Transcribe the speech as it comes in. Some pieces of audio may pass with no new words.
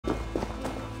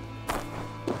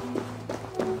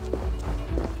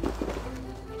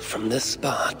from this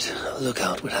spot, a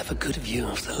lookout would have a good view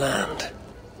of the land.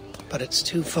 But it's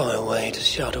too far away to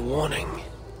shout a warning.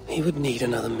 He would need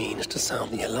another means to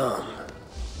sound the alarm.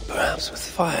 Perhaps with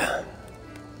fire.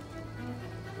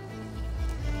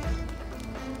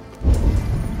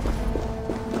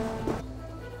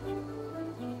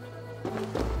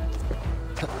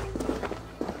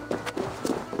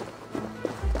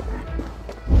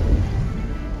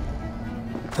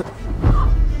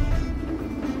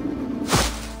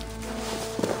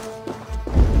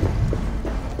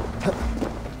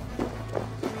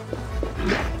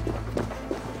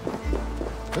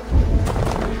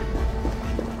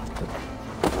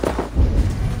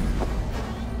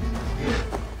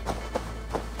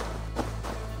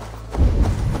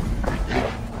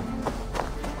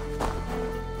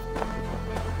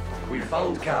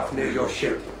 Found Kalf near your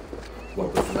ship.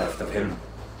 What was left of him?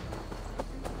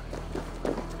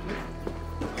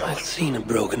 I've seen a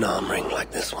broken arm ring like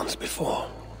this once before,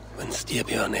 when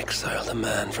Styrbjörn exiled a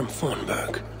man from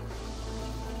Fornburg.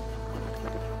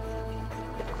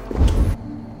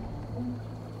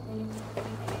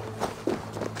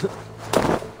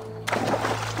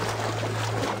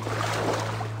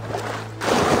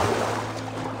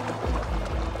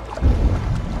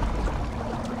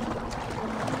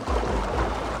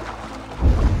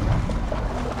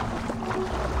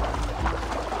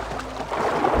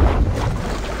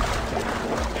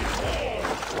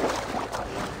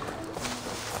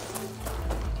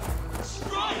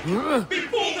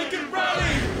 Before they can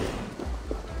rally!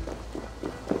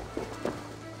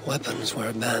 Weapons were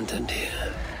abandoned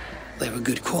here. They were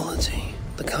good quality,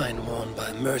 the kind worn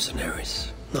by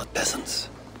mercenaries, not peasants.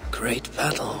 Great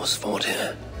battle was fought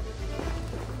here.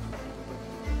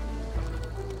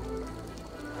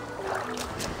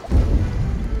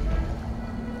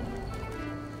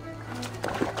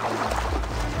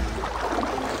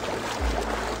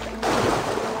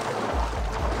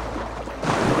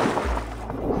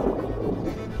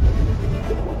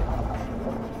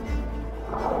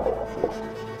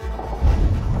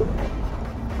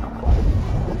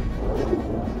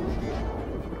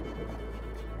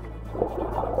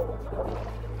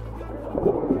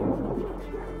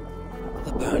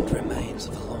 The burnt remains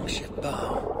of a longship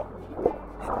bow.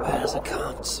 It bears a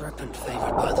carved serpent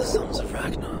favored by the sons of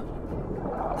Ragnar.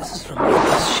 This is from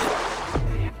Ubisoft's ship.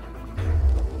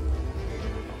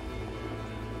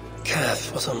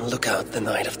 Kalf was on lookout the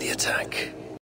night of the attack.